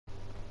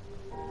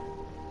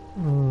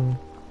Hmm.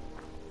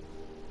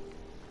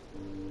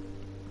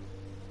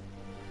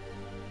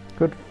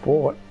 Good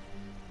fort.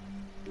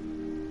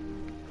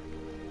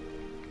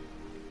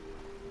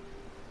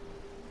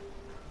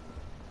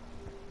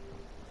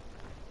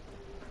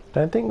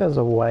 Don't think there's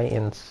a way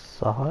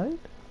inside.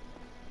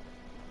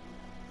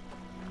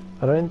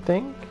 I don't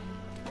think.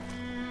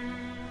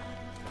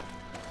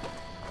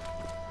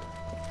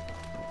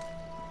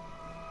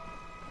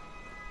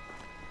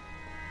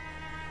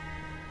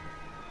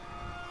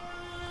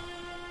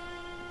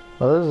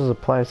 Well, this is a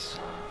place.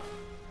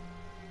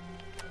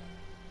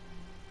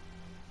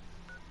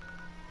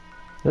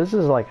 This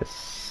is like a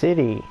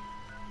city.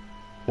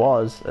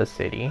 Was a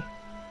city.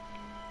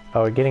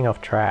 Oh, we're getting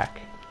off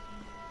track.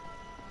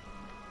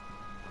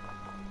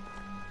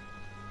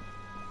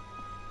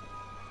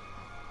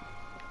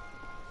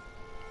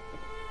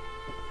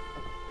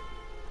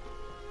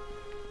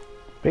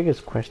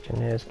 Biggest question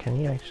is, can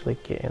you actually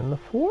get in the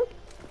fort?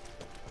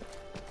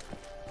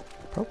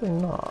 Probably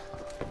not.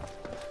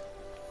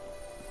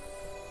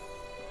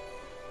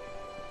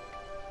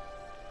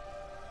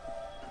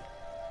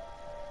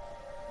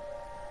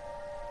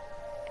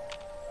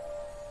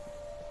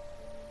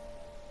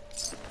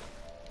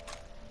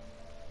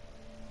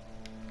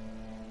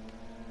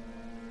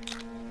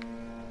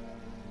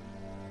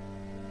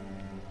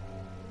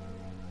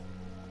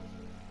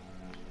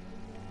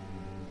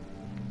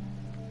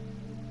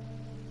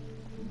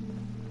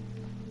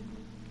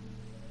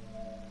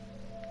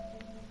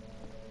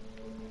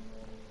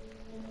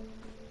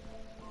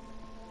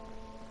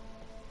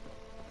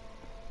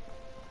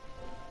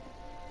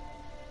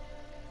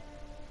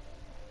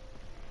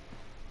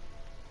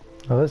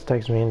 Well, this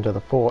takes me into the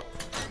fort.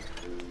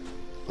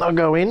 I'll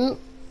go in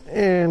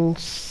and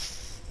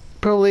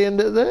probably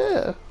end it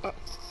there. I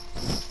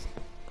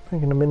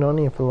think I've been on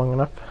here for long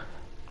enough.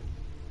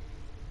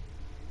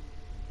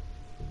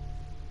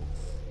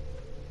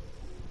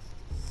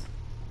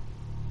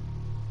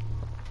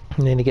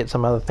 I need to get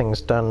some other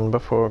things done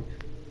before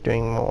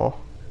doing more.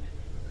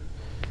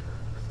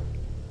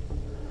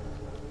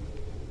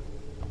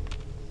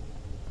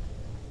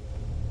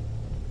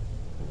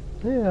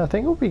 Yeah, I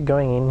think we'll be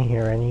going in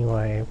here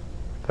anyway,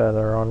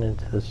 further on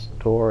into the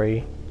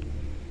story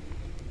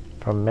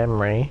from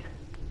memory.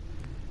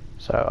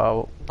 So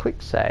I'll quick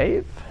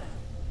save,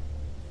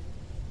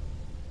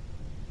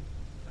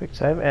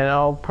 and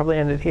I'll probably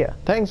end it here.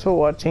 Thanks for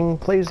watching.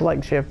 Please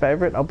like, share,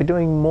 favorite. I'll be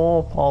doing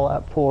more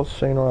Fallout 4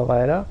 sooner or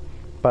later,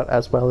 but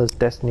as well as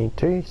Destiny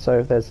 2. So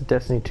if there's a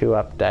Destiny 2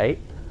 update,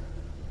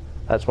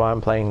 that's why I'm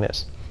playing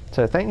this.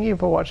 So thank you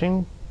for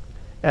watching.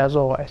 As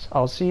always,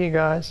 I'll see you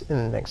guys in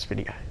the next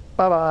video.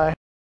 Bye bye.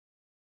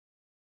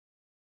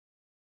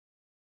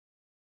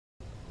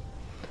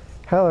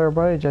 Hello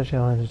everybody, Judge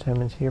L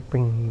Entertainment here,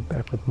 bringing you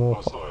back with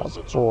more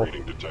Fallout 4.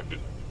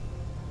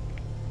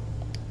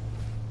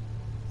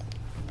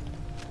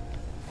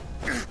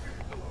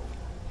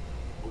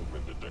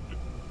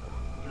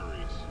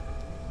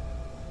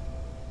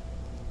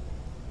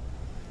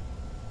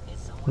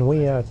 And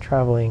we are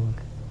traveling.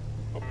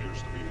 Appears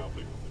to be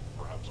nothing.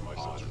 Perhaps my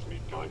sensors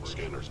need guide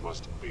scanners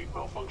must be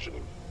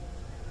malfunctioning.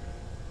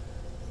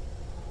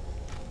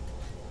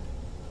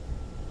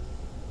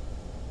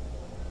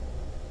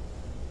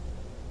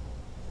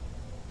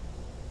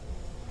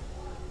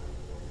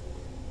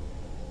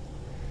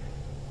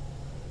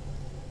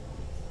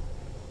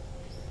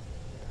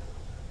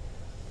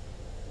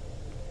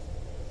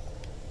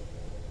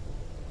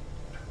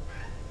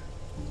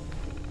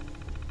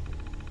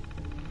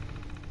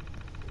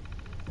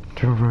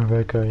 To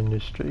Roboco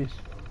Industries.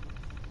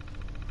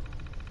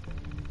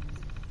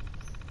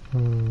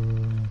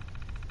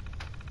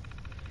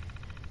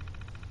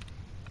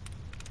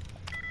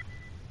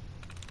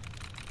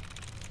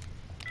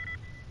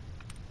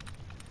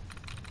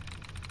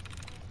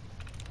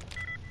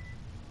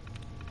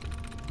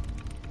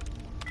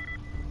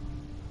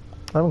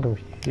 I'm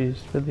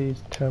confused with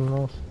these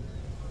terminals.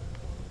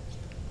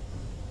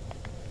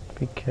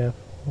 Be careful.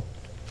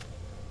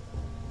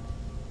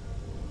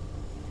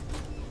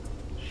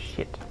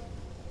 Shit.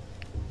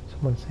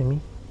 Someone see me?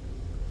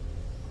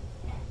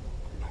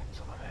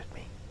 Someone heard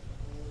me.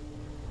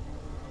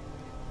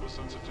 The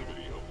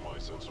sensitivity of my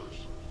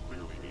sensors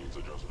clearly needs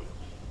adjustment.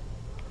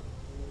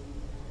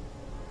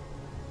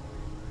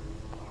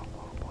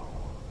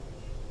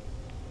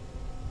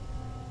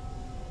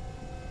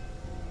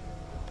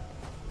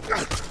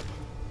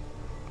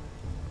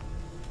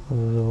 The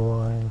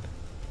line.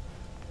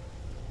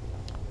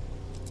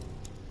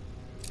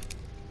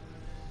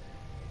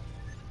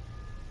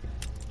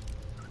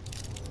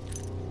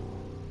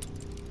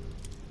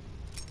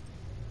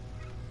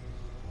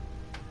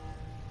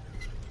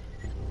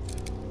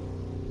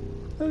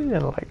 Are you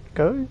gonna let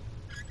go?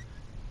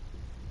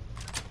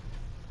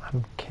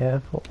 I'm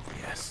careful.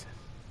 Yes.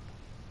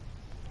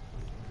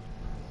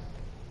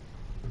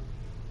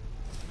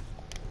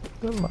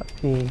 That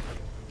might be.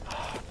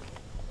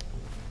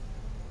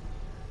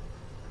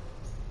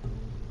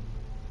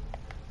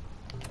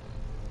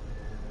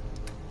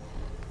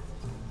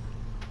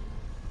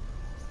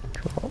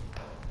 Drop.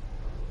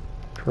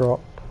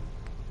 Drop.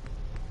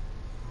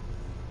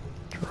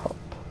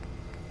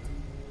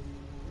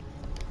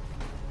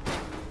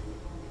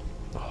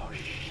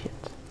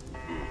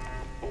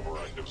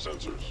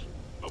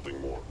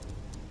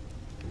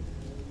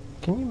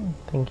 Can you?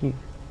 Thank you.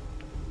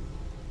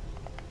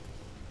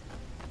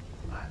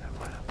 I don't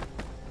want to.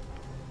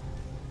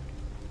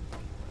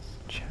 It's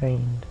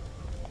chained.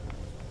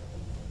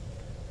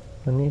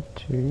 I need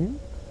to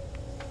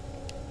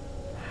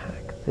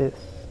hack this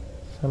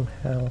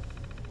somehow.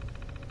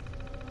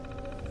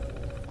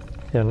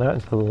 Yeah, no,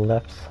 it's the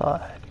left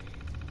side.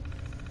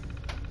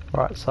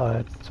 Right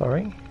side,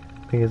 sorry.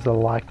 Because the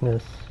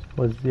likeness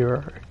was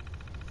 0.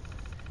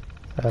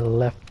 So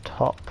left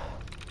top.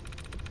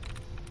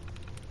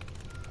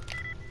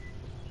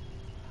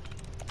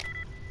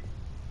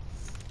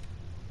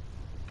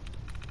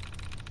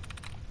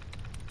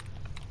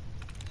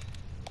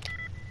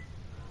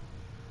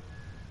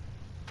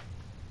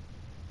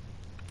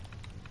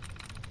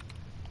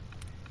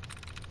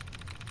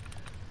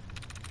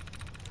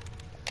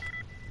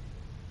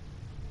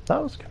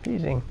 That was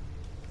confusing.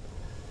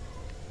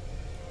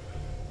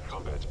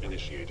 Combat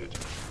initiated.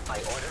 By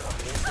order of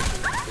the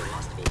Institute, you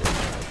must be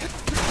destroyed.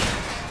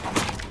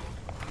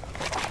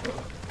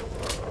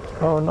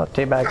 Oh, not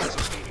teabag.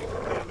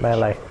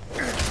 Melee.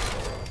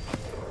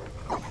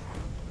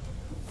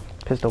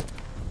 Pistol.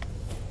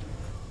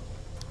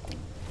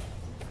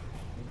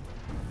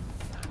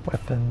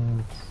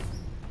 Weapons.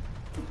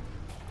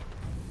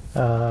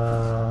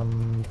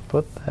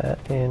 Put that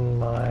in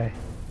my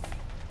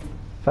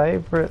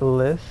favorite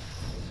list.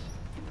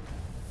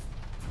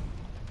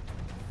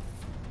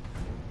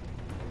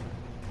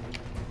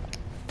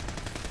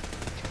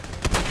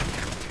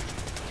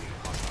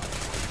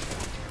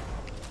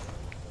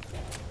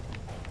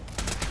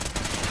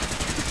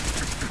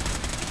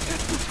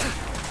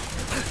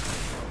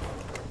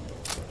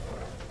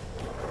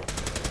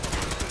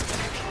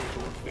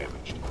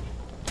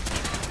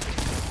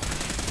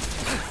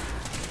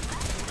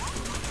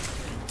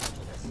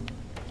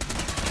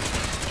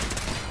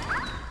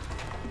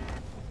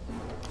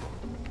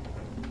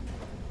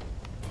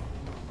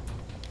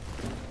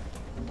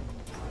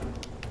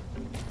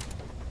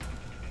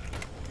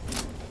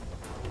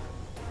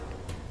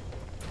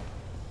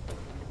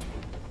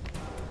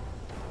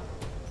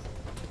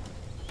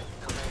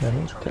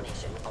 Damaged.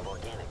 Termination of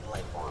organic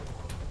life form.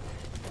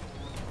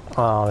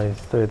 Oh, he's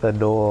through the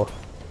door.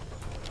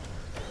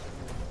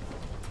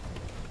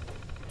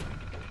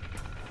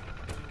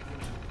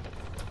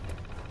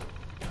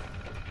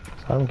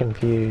 So I'm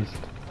confused.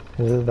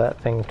 Is it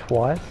that thing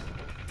twice?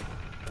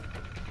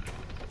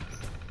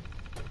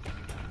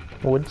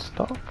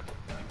 Woodstock?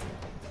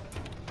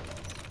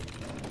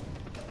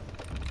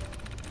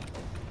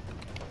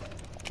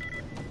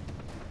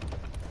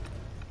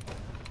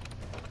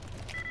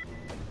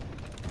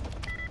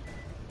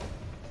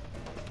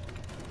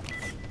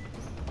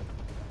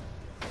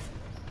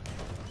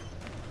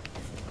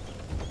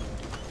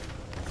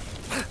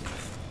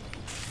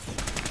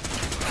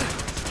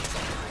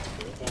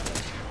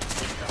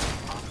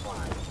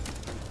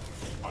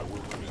 I will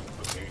limit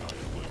the pain I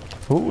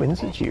inflict. Ooh,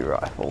 Institute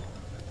rifle.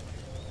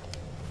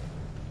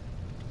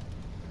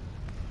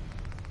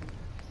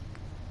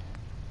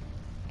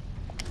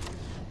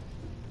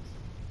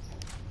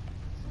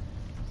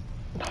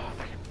 Oh,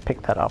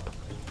 pick that up.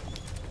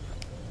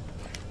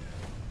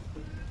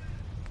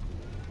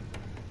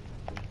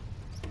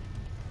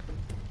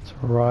 It's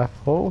a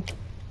rifle.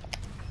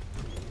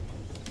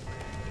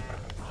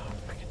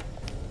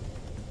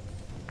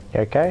 You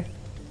okay?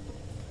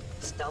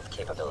 Stealth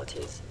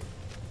capabilities.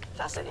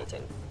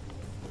 Fascinating.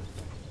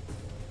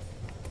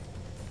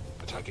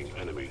 Attacking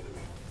enemy.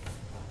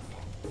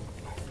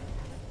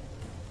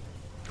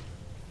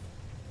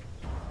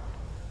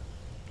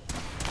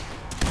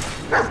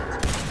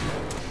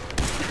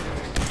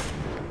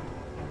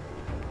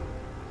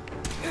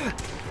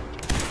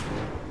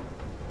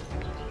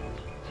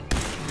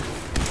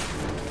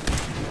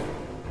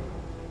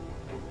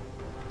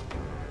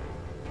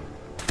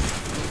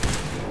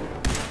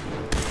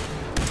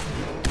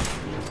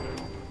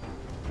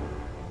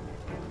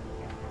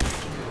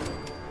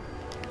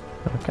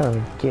 I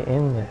can't get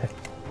in there.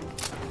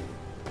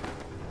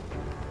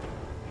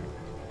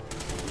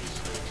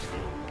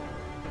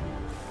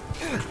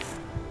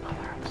 Oh,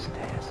 they're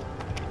upstairs.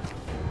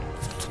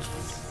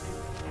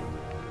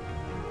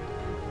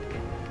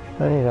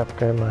 I need to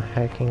upgrade my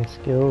hacking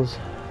skills.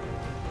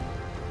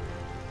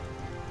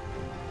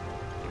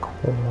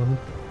 Corn.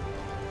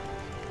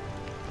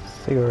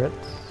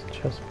 Cigarettes.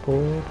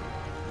 Chessboard.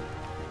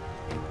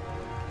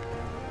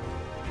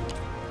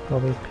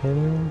 Bobby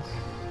pins.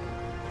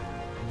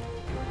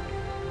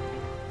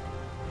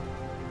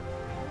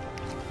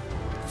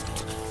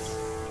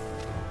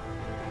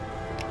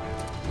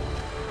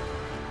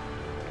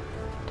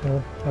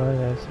 Oh,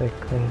 that's a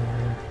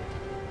cleaner.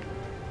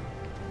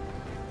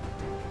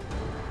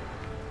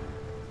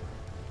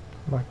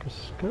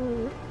 Microscope. I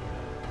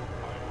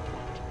am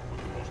equipped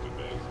with the most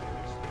advanced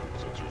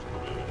sensors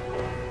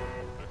available.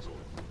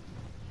 Excellent.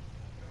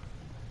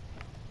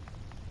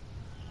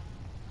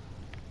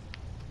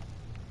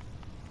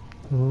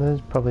 And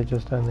there's probably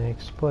just only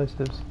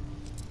explosives.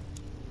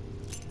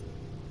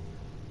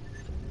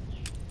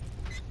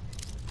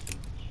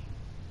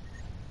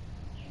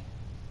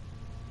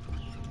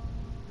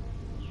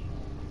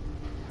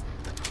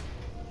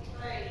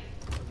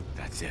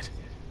 is it?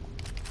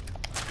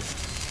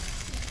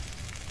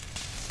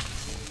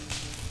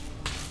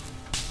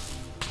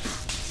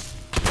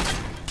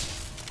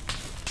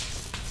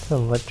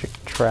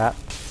 Electric trap.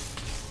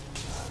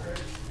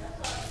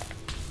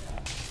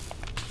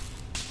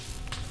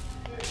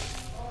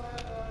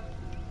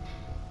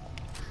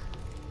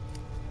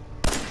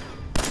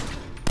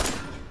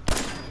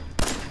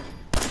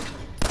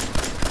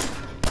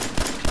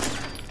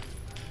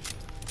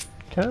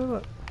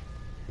 Can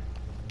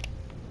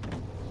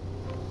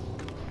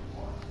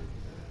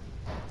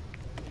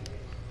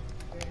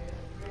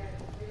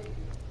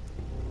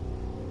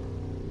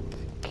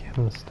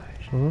Chem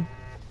station.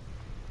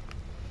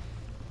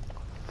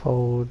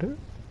 Folder.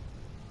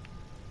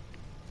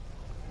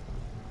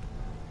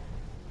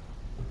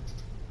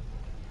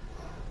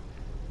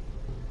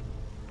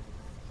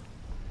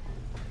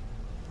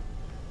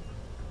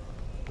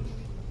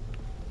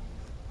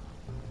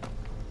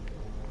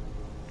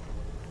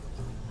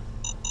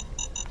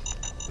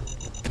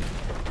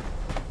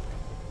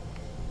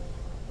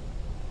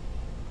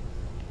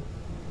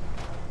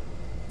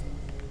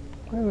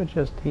 We were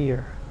just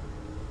here.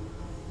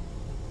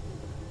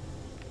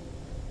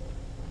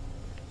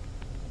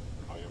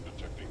 I am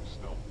detecting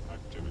stealth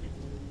activity.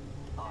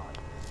 Odd.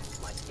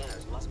 My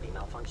scanners must be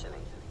malfunctioning.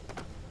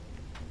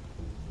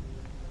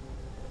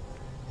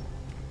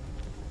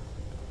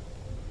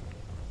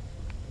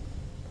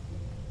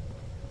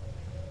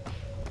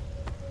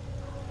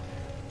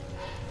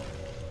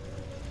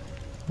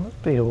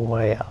 Must be a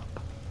way up.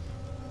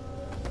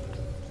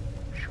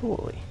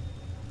 Surely.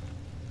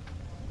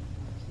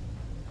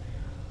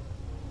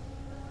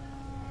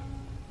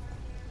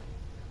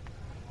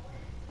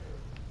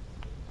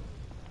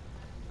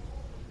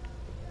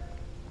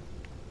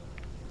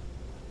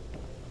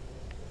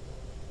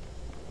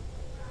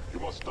 You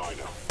must die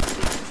now.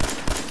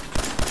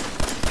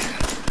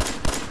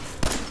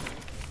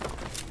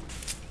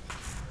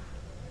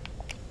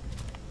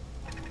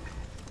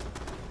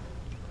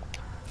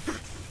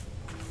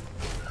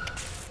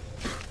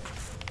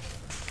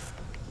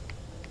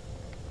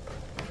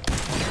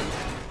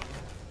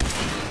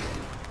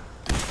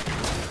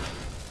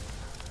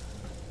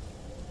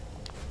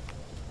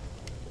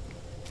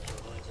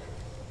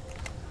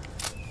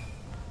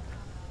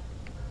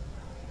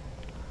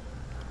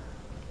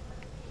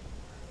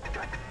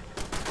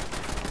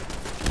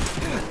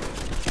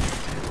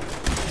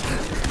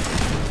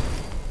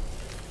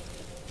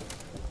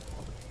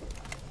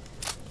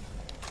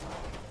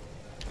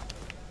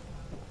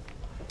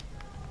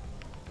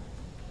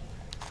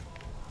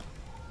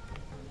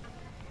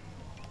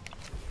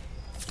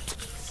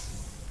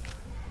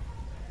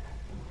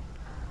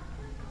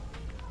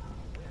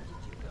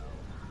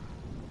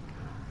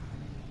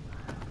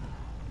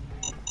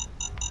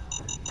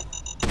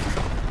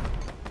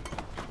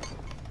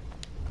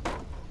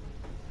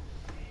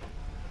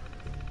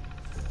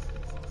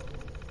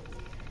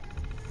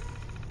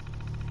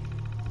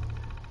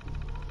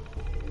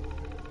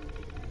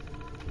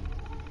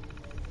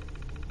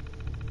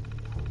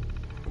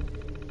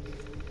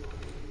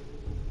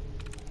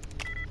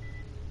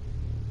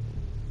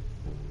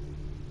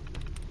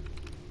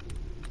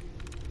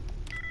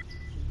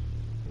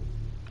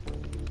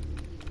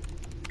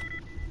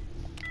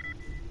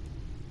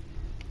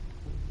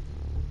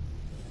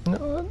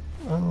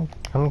 No,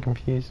 I'm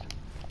confused.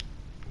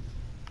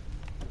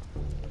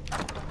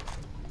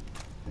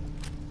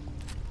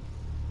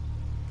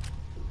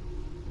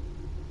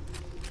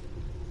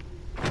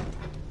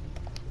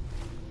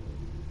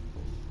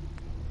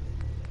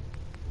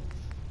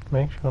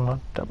 Make sure I'm not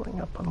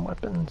doubling up on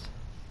weapons.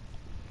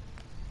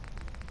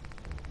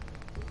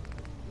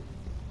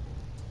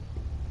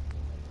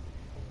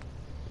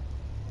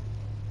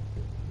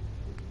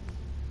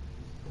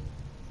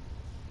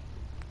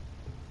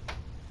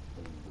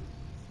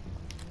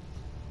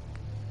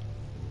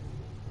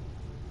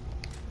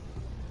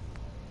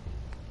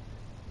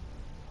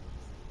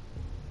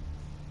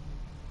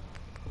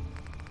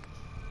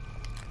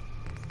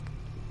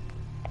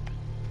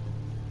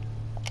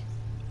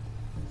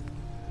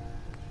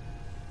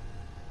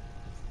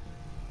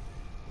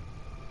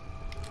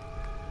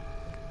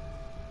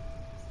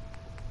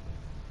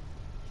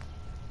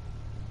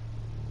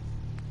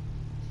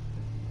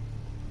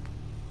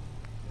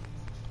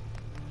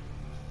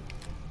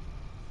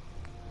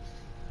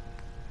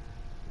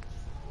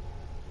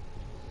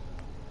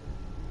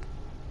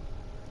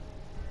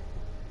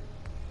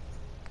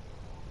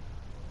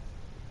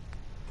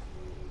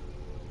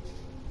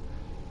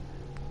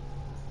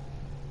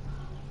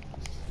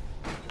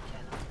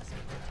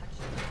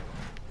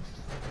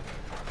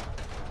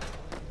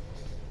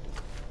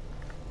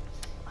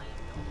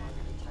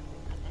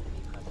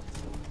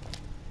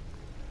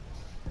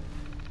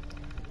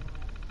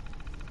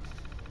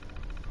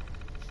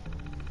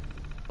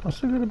 What's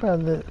so good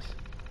about this?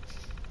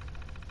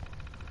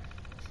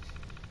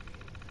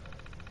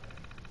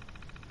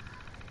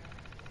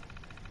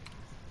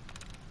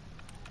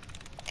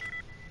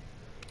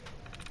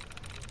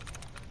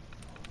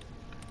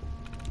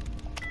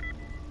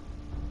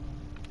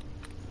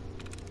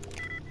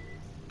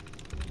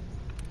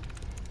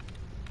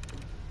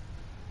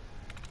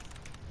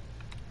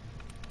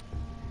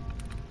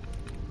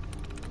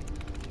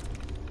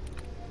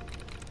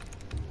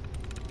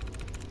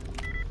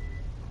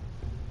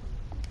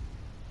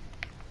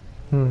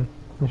 There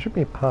should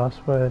be a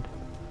password.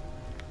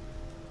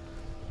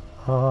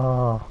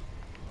 Oh,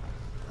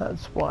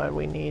 that's why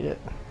we need it.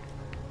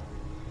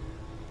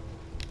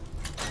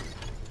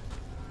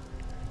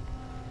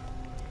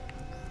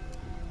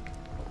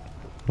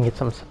 Get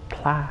some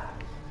supplies.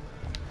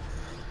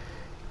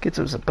 Get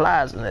some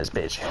supplies in this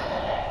bitch.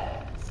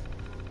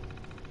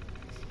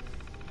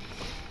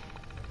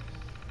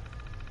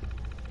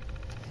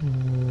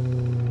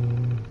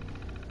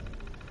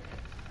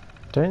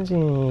 Don't see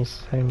any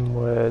same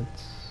words.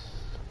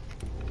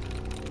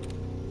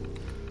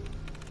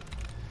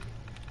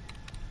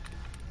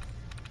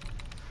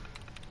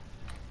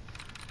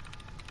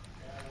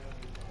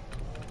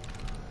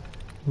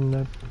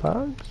 No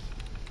bugs?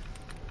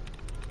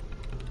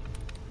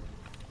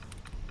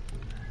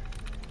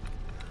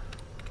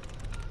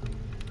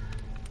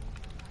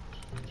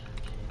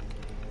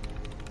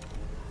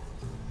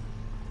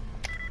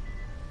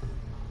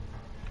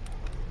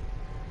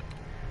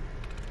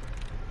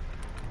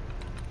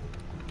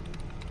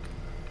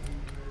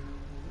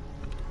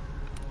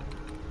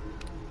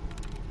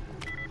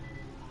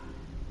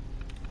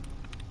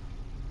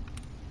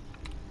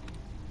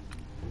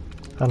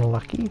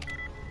 Unlucky.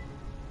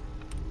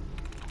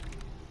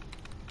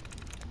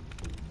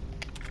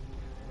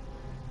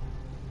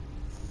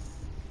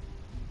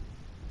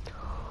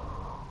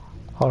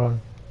 Hold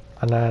on.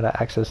 I know how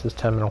to access this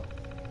terminal.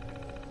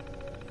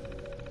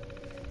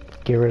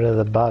 Get rid of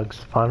the bugs.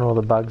 Find all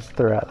the bugs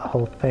throughout the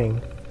whole thing.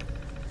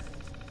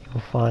 You'll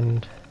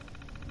find...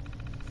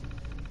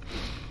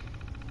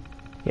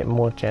 get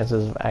more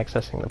chances of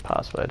accessing the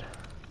password.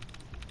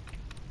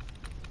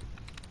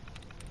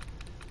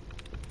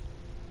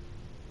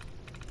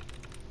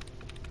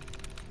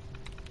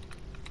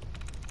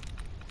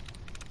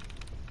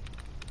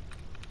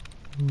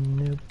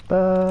 No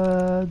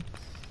bugs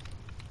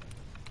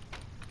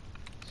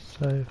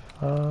so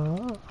far.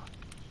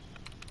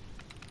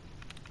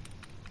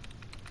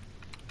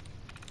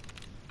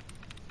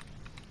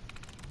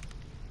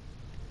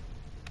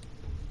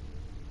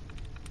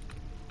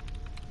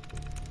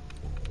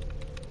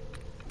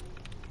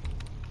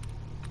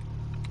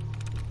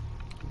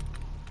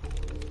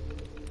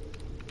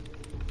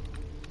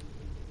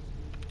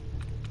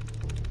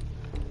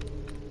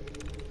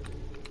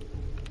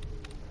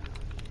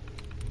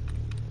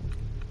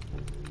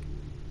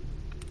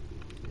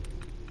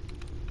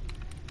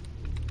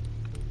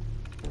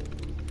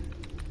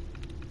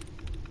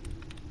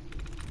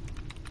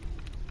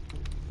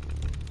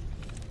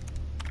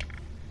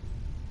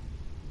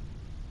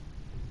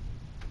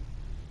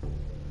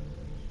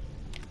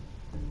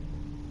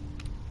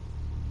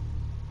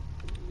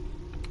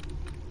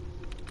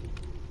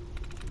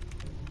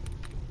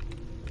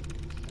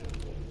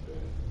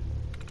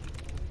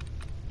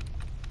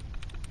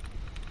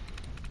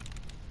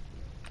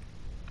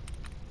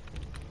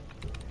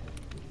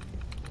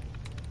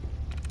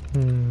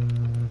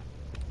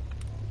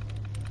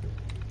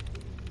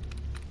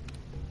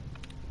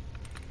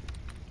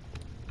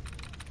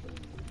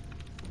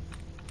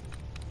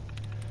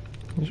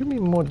 There should be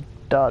more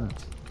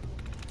duds.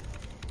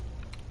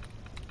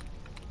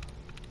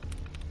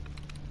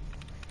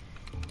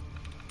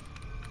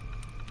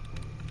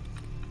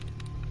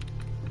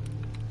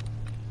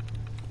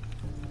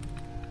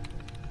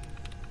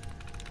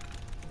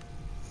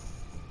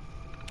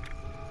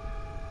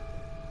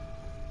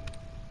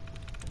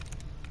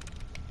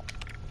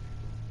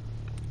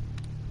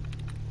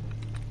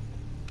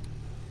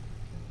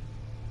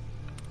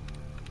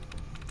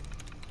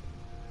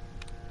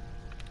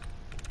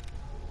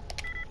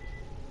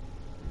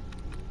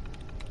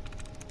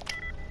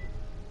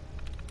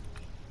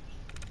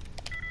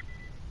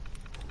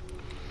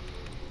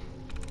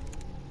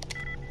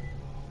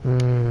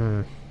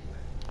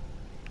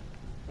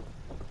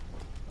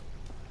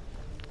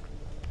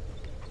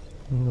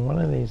 One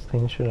of these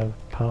things should have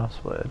a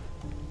password.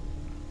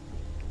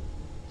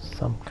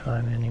 Some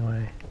kind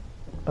anyway.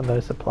 But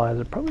those supplies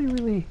are probably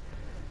really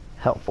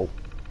helpful.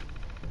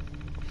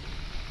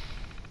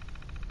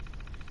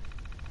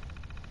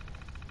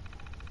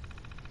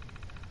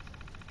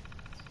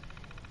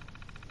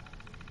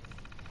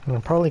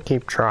 I'll probably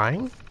keep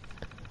trying.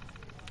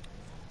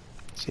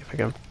 See if I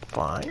can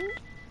find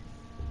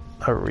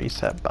a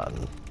reset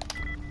button.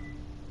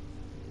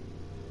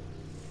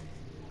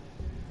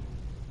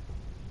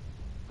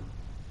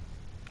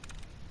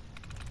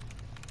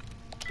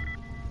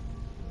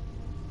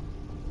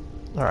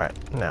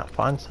 Alright, now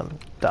find some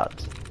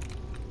duds.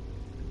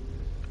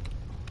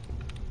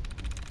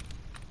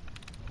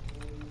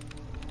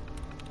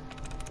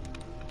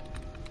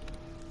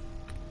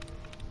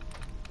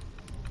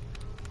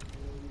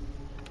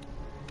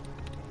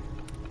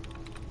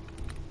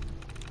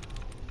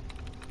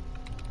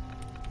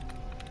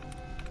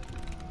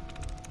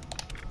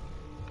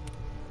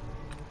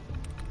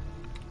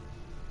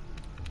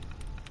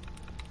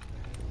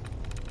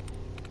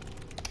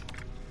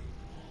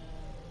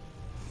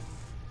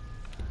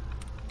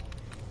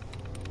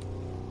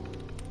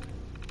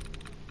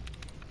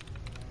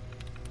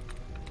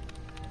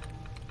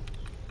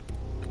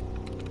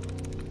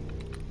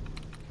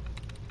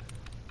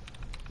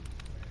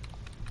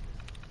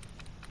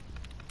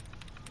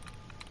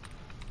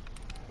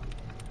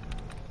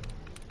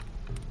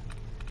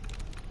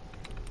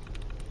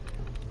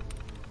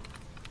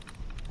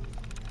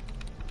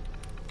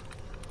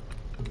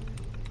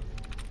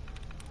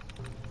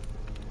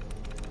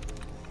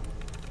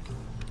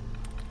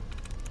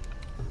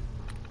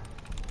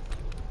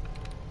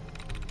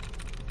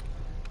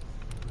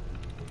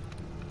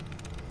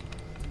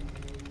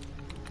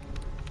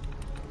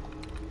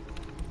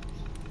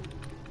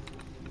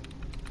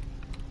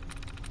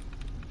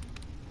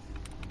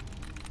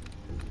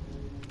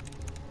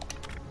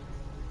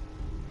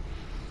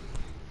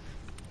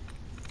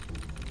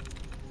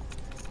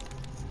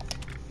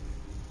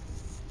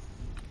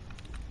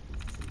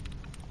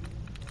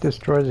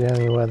 Destroys the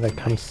only way that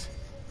comes.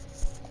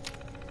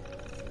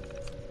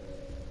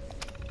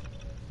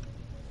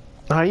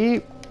 Are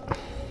you?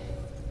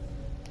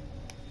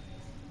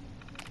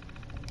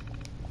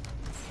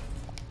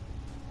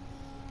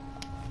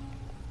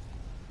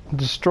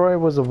 Destroy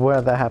was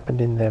aware that happened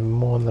in there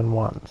more than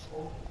once.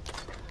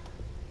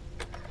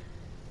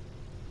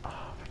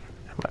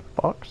 Ammo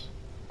box.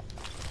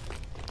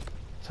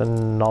 It's a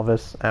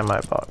novice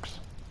ammo box.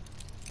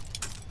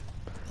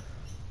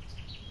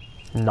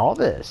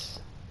 Novice?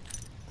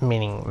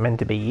 Meaning meant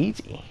to be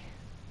easy.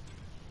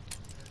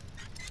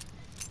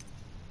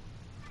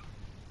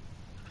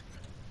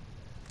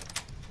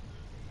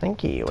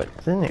 Thank you,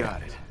 what's in there?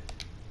 Got it.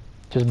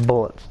 Just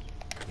bullets.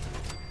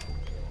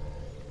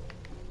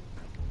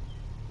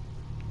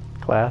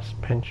 Glass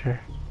pincher.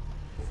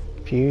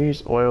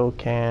 Fuse, oil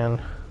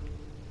can.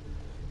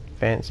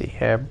 Fancy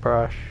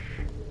hairbrush.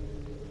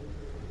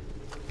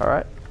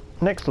 Alright,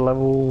 next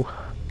level.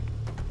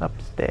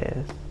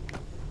 Upstairs.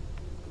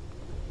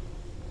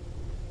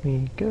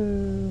 We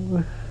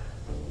go.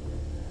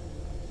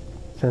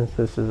 Since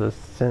this is a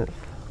synth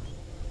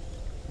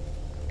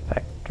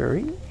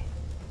factory.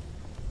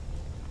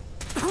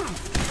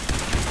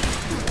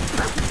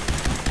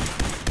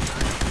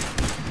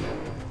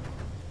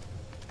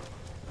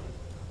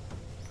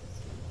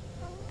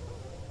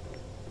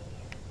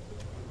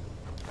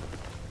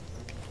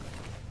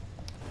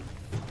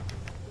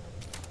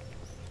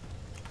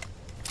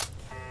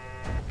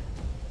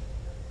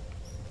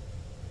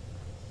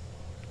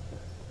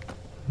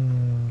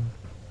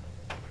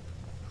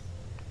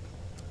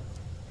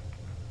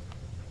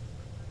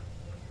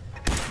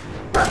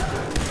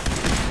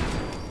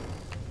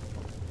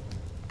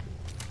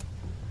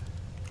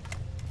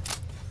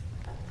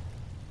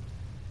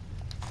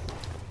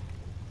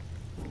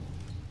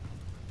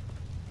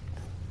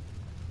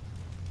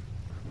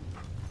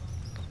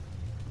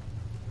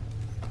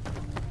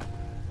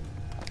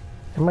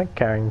 Am I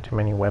carrying too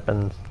many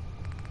weapons?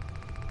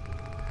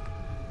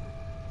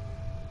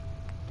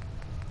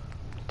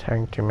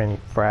 Carrying too many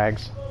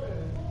frags.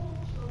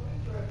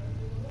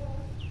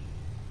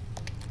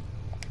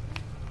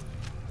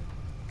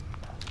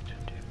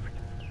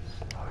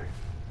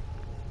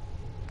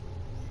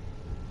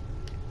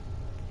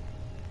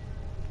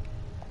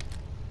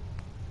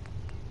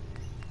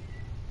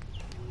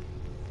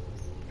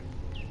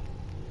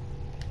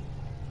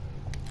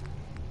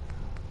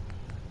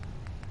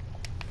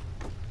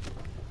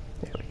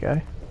 There we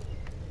go.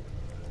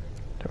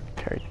 Don't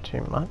carry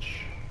too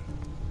much.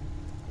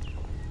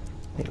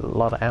 Need a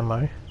lot of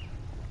ammo. I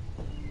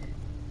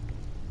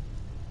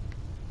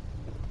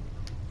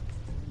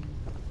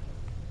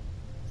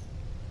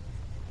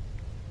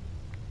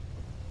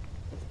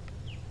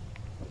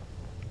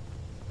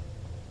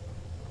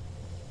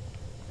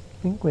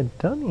think we're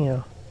done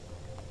here.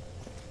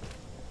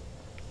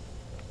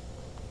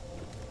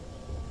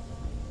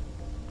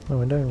 No,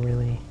 we don't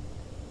really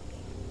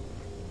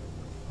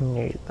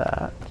need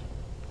that.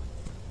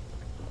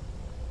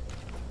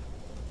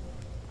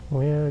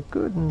 We're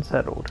good and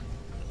settled.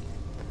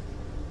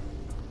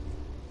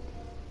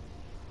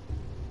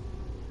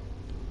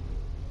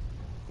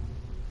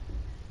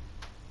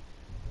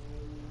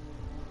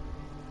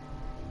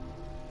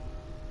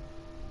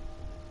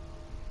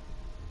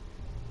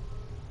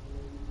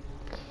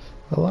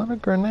 A lot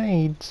of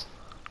grenades.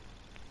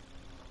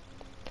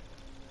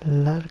 A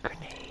lot of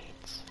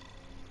grenades.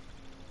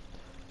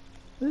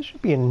 There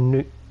should be a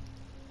nuke.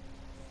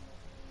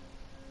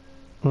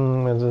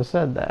 As I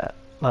said that,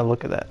 I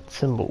look at that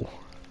symbol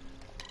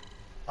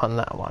on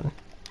that one.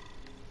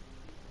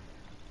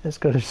 It's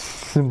got a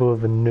symbol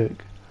of a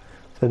nuke.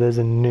 So there's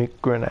a nuke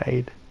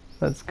grenade.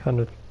 That's kind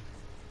of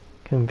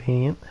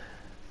convenient.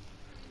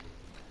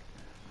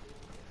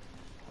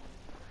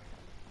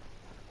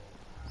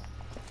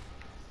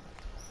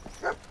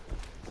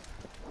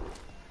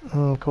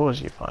 Of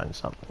course you find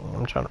something.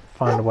 I'm trying to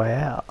find a way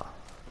out.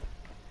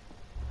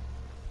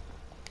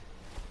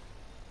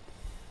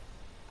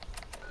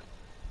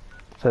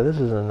 So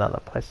this is another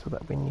place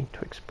that we need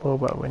to explore,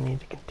 but we need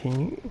to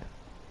continue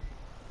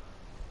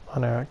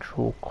on our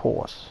actual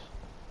course.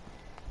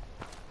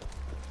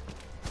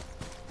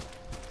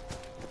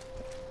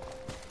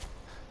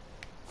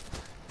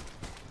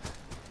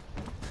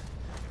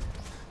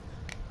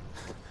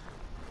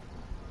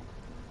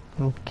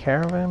 And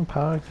caravan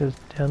park is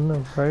down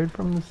the road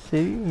from the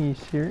city. Are you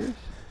serious?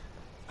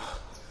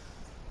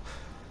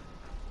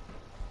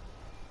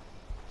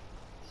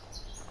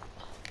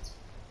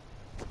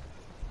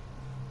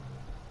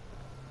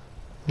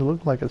 It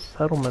looked like a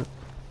settlement.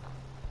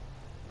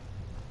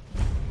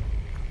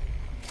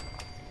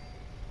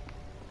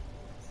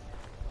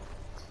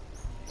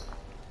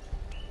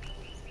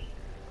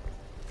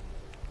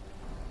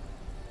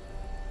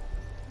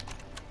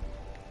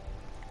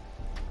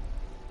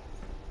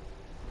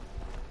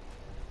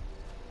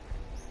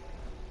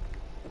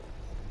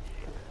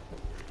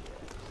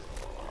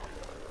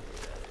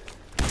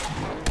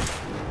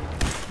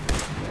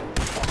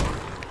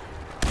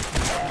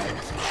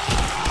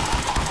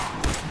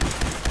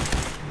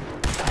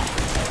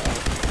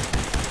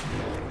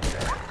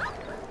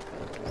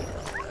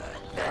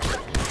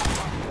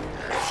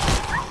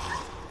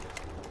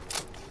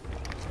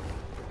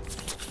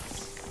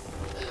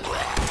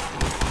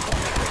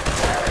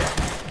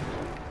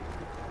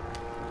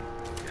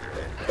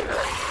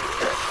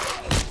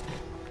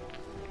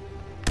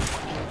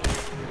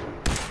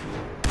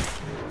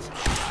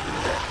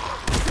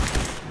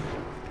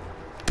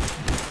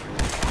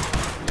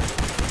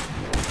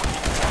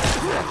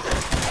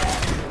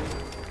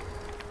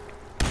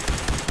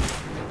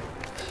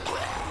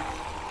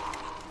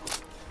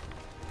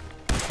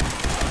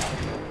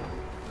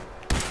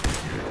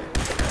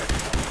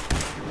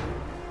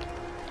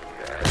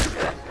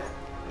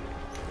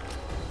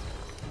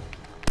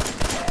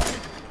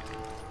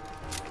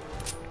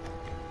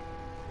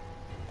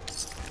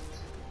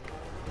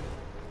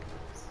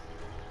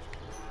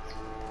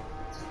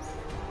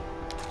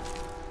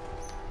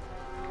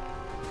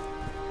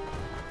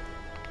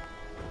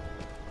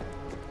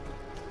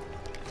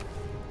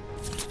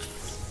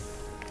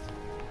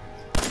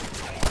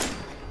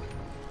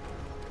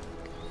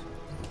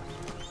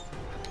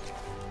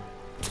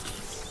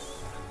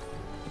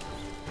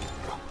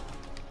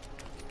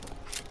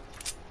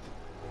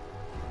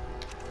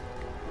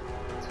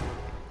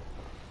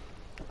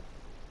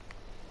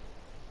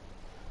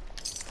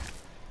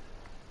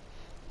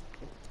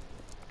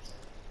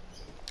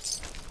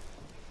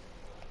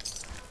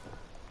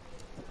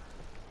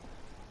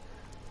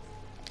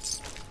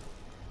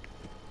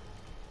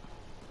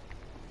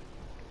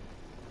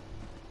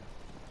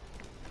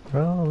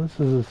 Well, this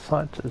is a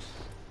site that's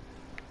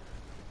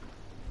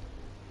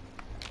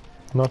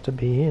not to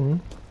be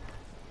in.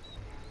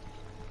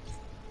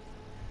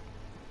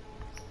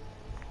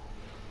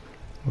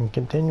 And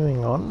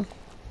continuing on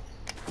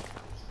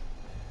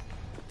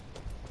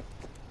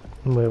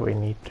where we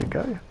need to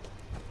go.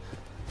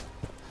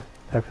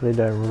 Hopefully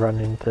don't run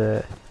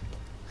into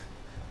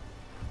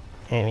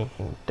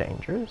anything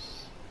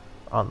dangerous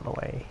on the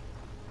way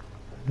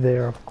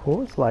there, of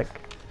course, like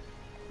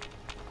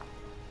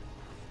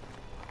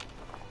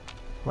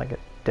a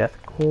death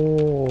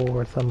core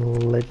or some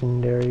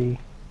legendary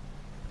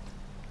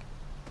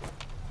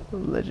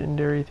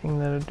thing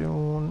that I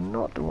do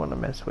not want to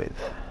mess with.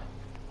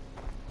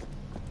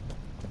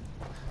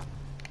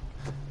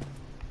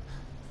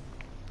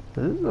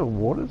 Is this a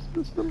water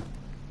system?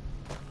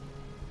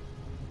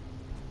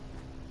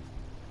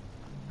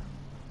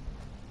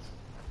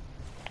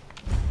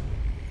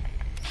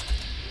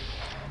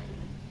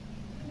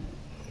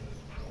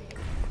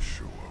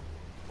 Show up.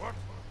 What?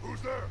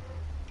 Who's there?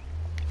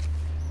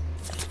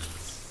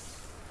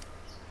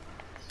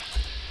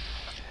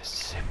 Just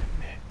 7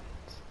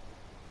 minutes.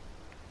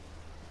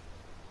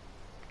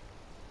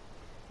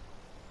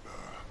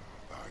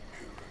 I'm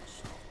hearing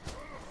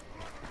something.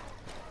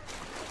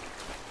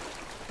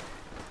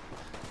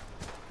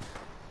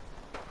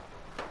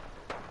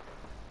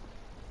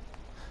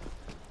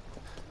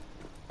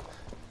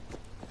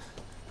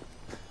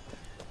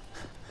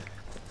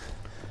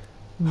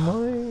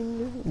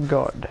 My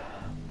God.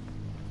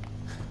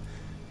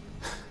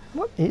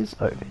 What is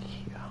over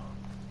here?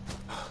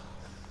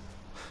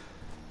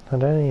 I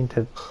don't need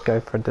to go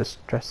for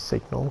distress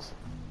signals.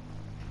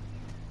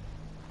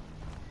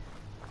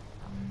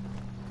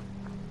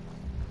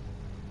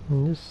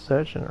 I'm just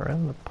searching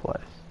around the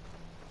place.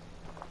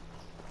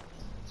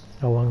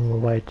 Along the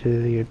way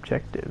to the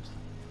objectives.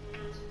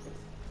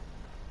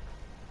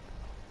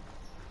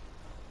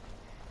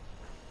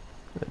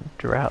 The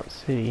Drought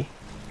City.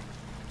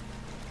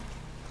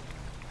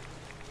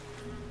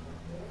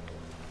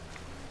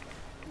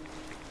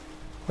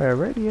 Where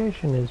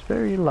radiation is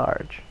very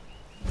large.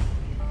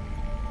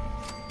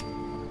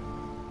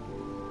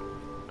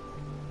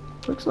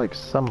 Looks like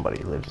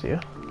somebody lives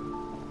here.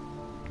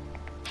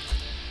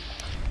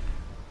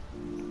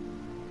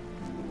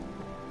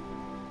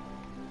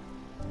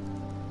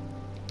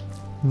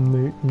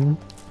 Mouton.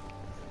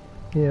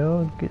 Yeah,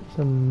 I'll get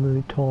some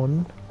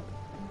mouton.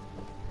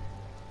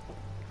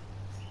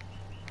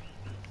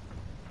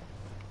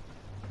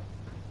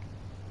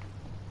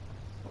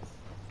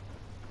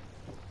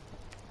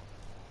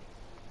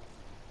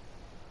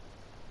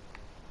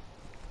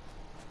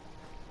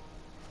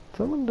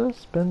 Someone does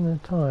spend their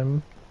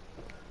time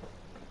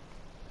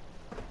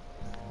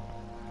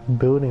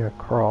building a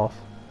cross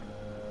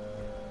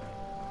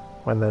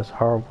when there's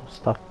horrible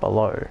stuff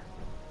below.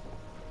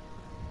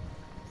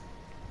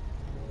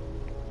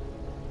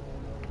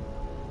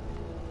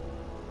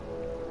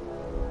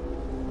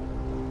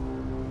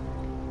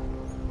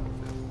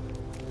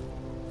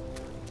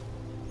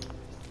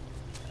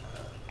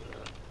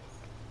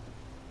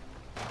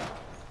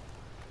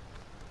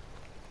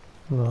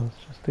 No, it's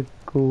just a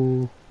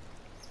ghoul.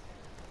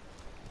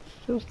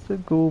 It's just a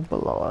ghoul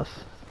below us.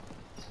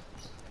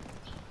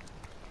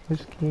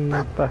 Whiskey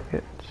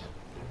bucket.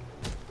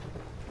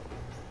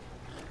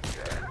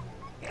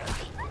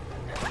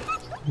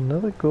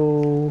 Another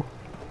ghoul.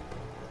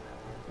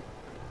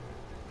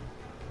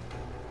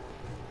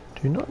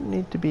 Do not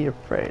need to be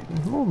afraid.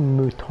 More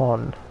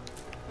mouton.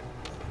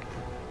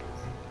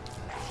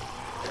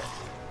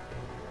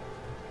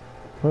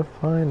 We're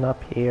fine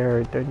up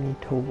here, don't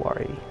need to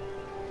worry.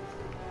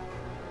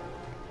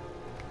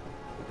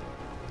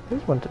 I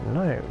just want to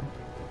know.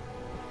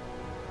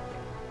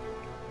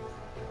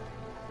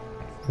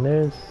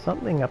 There's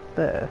something up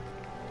there.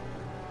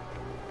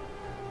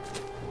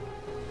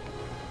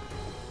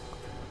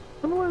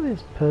 I wonder why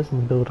this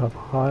person built up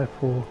high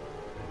for.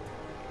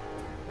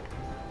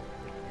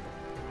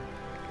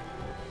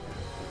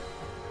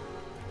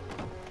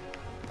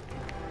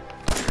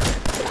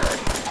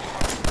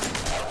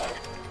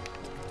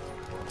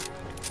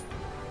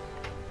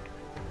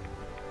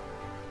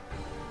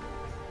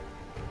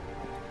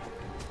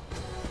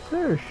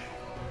 There's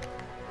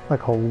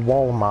like a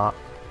Walmart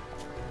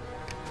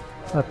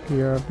up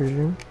here, I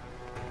presume.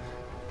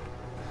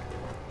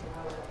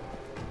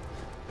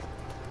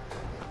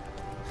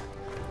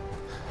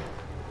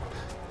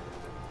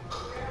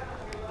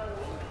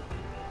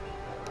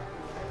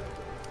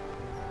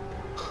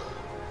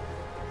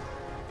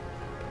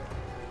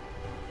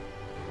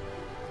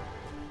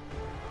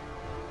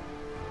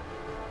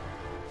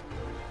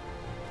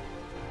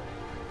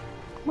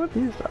 What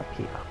is up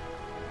here?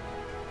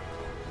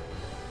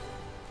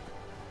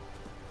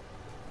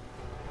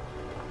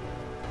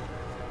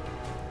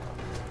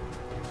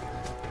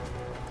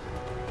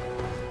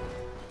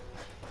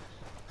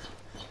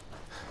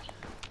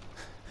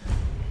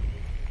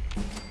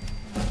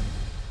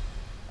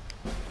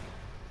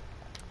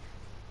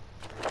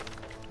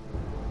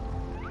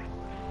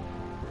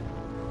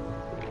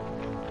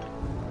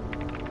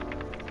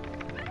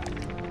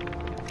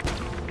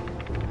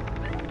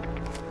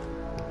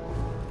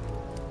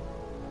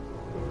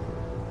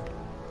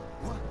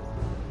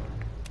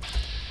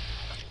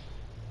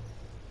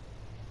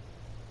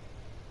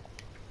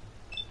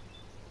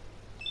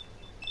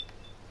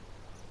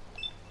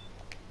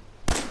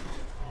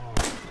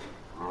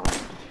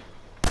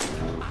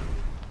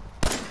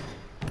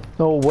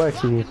 all works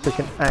if you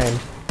freaking aim.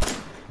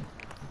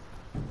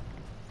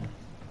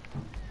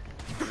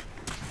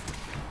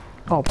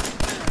 Oh.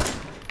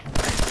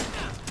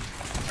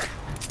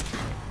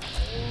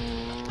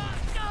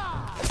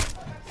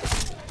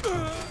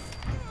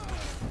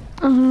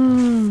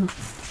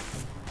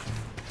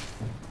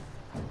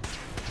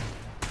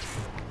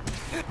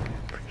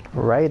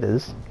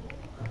 Raiders.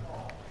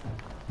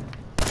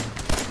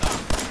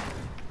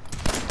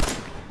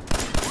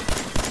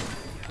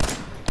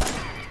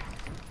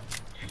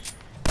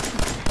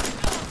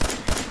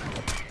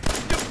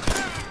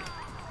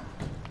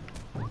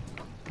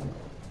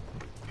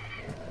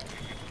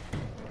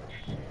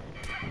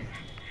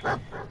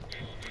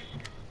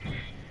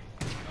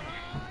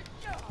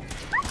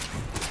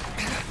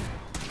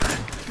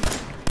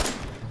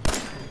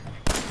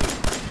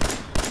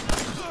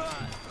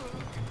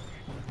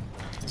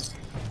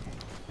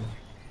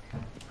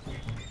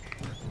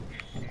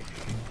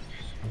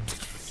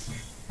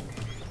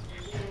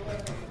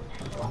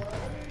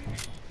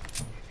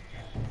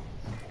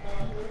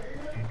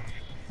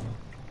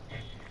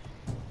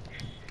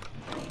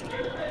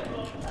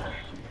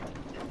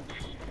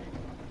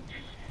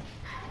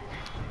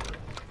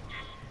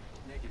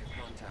 Negative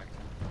contact.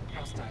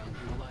 Hostile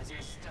utilizing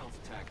stealth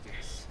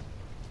tactics.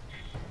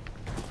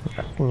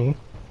 Can you?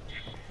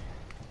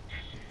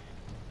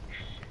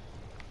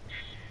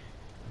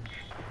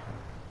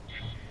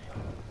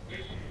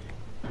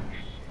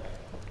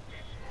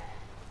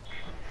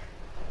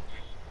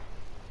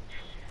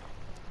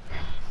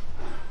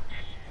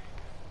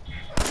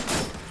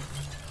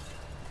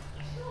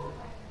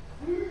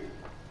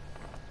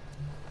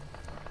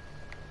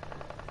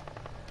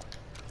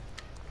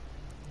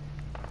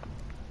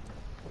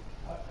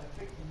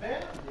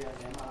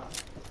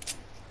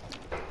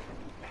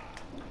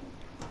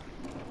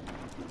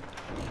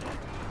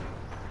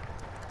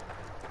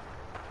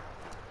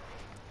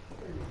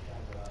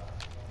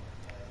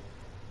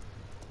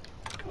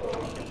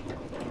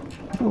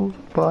 Oh,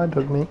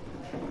 blinded me.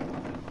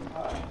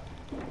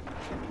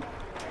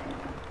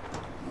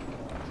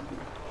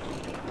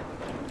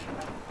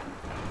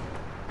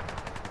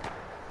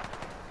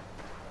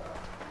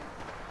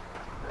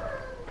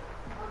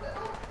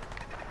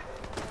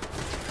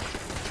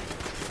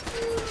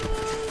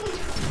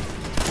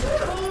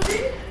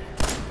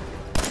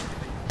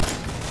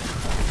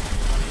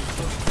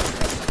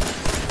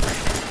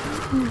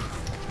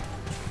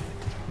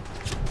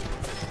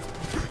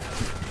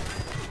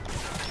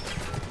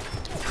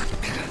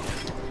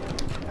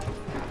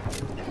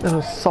 An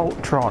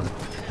Assaultron.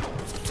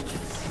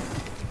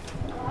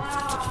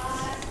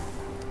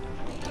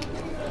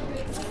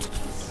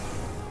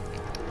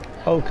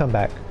 I'll come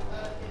back.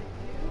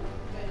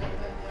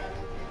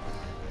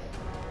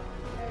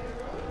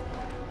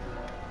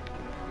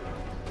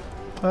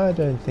 I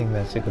don't think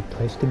that's a good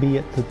place to be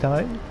at the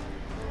time.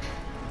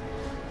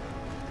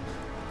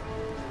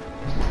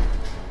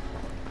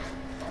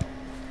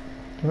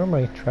 Where am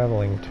I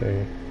traveling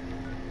to?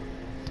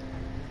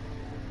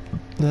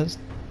 That's...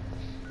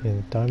 yeah,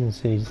 the Diamond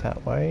City's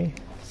that way,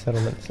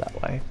 settlement's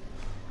that way.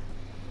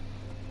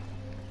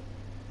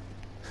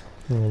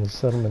 And the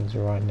settlement's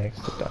right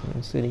next to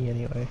Diamond City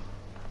anyway.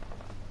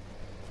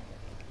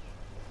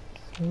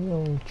 So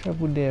I'll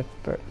travel there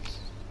first.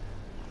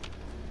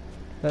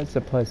 That's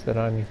the place that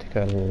I need to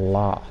go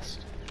last.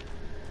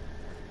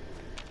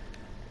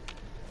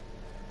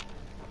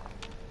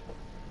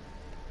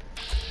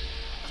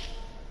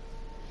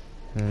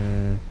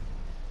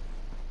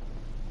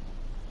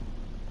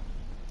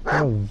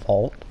 A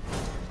vault.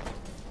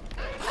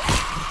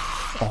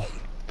 Oh,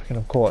 freaking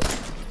of course.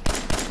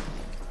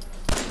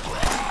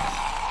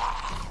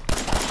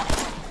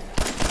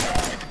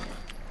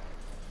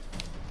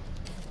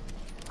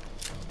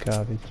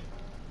 Garbage.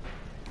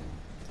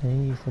 I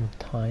need some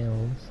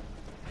tiles.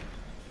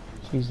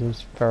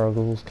 Jesus,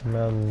 Ferragles come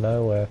out of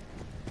nowhere.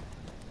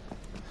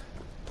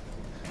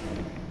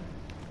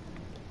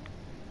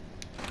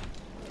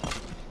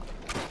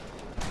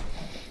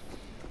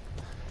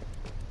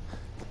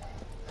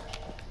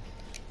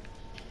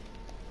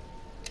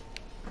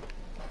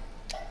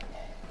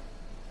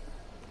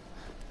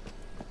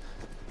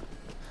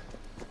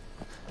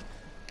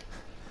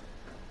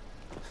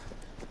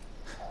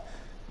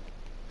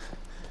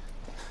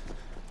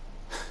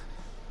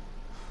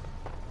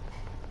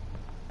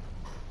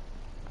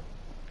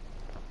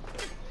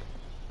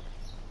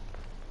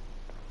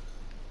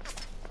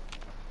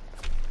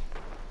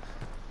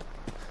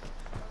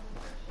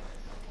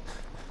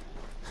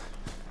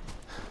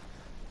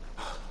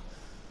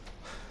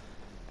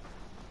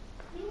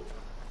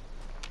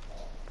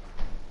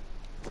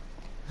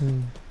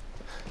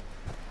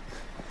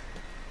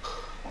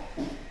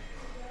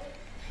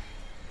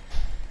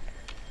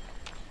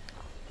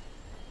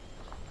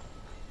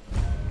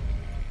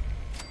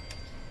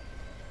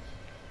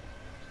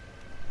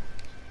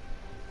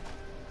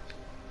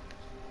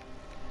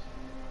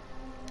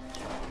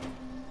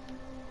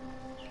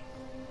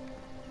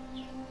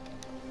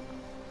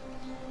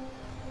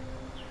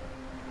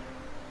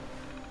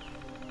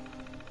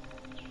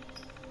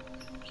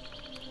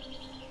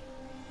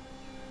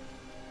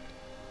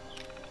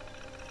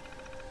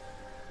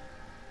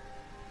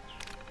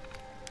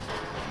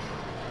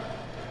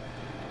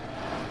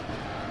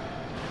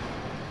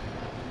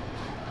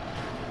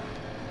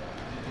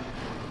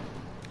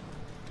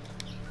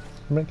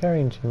 I'm not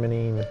carrying too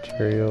many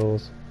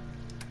materials.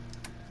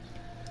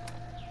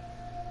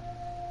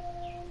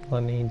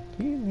 I need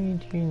you,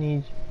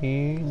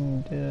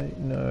 don't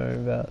know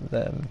about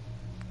them.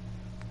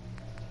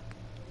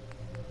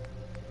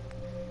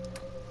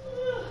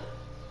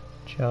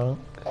 Junk.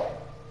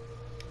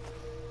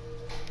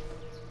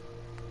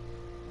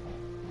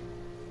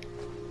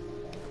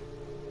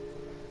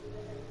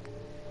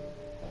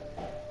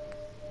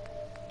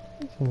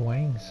 It's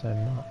weighing so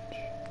much.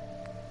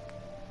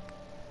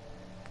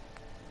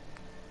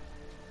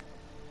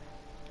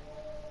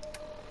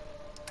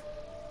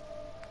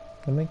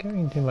 Am I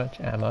carrying too much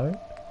ammo?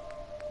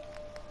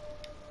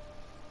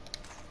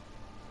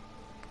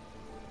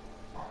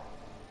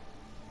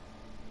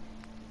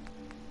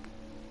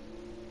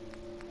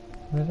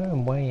 I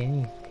don't weigh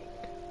anything.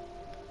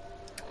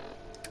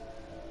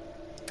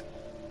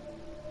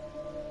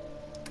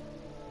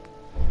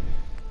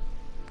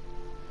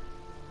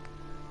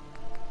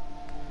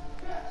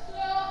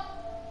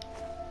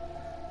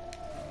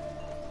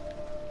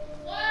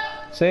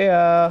 See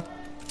ya!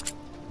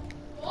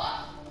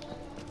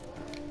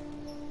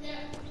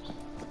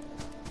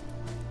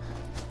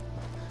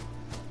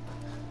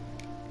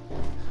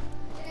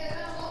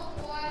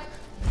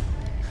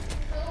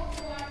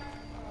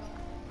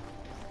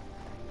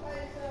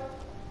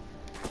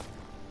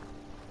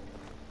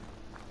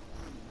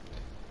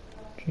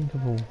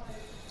 Drinkable.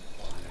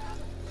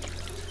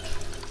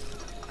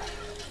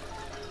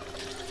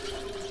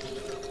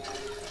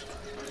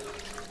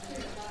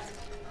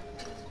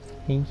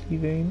 Thank you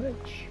very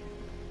much.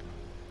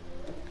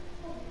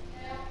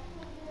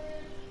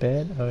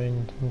 Bed,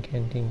 owned,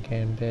 tin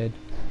can bed.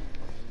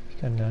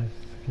 You got no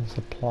freaking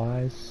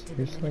supplies,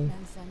 seriously?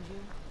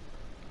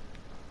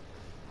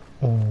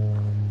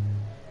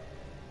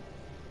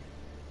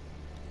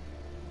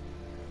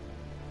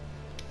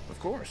 Of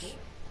course.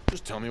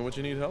 Just tell me what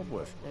you need help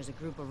with. There's a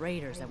group of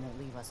raiders that won't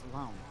leave us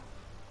alone.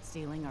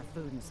 Stealing our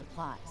food and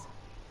supplies.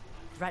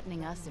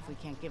 Threatening us if we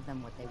can't give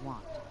them what they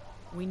want.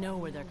 We know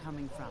where they're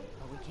coming from,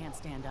 but we can't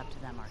stand up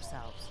to them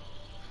ourselves.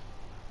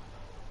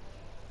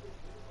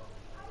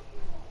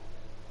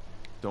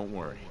 Don't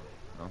worry.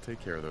 I'll take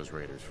care of those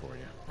raiders for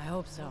you. I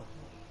hope so.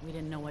 We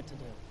didn't know what to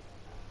do.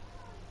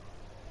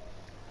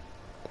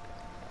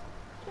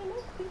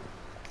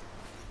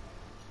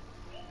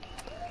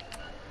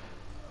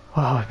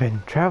 Oh, I've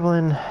been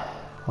traveling.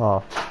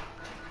 Oh,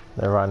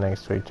 they're right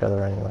next to each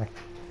other anyway.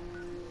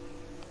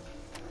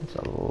 It's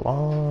a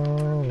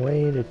long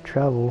way to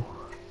travel.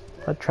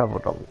 I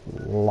traveled a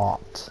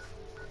lot.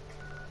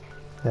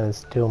 There's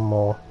still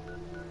more.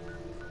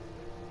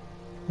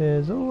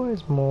 There's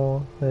always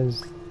more.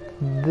 There's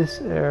this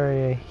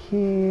area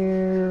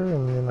here,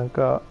 and then I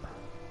got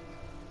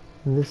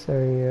this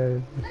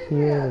area over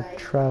here to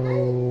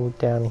travel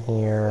down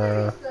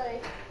here.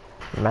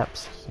 The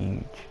map's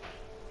huge.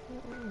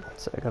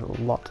 So I got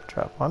a lot to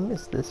travel. I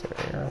missed this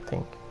area, I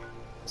think.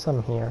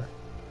 Some here.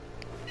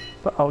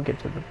 But I'll get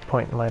to the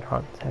point later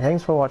on. So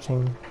thanks for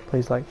watching.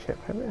 Please like, share,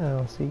 and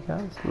I'll see you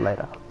guys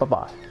later. Bye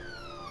bye.